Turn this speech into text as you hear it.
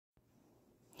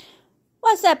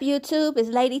What's up, YouTube? It's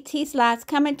Lady T Slots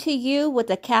coming to you with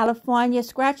a California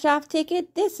scratch-off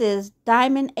ticket. This is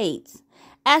Diamond 8s.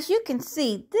 As you can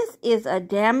see, this is a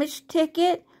damaged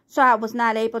ticket, so I was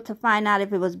not able to find out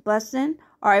if it was busing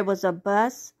or it was a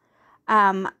bus.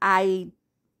 I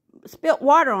spilt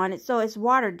water on it, so it's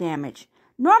water damage.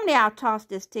 Normally, I'll toss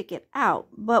this ticket out,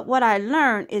 but what I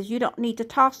learned is you don't need to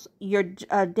toss your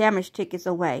damaged tickets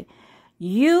away.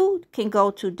 You can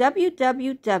go to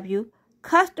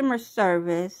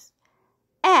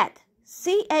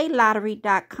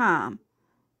www.customerservice@calottery.com.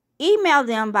 Email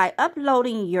them by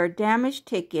uploading your damaged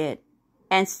ticket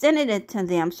and sending it to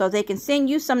them so they can send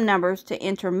you some numbers to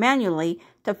enter manually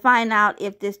to find out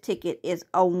if this ticket is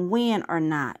a win or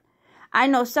not. I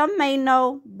know some may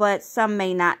know, but some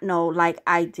may not know like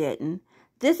I didn't.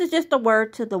 This is just a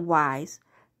word to the wise.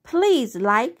 Please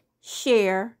like,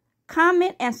 share,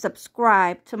 comment, and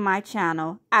subscribe to my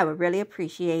channel. I would really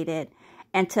appreciate it.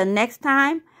 Until next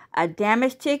time, a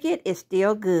damaged ticket is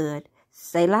still good.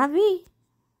 C'est la vie.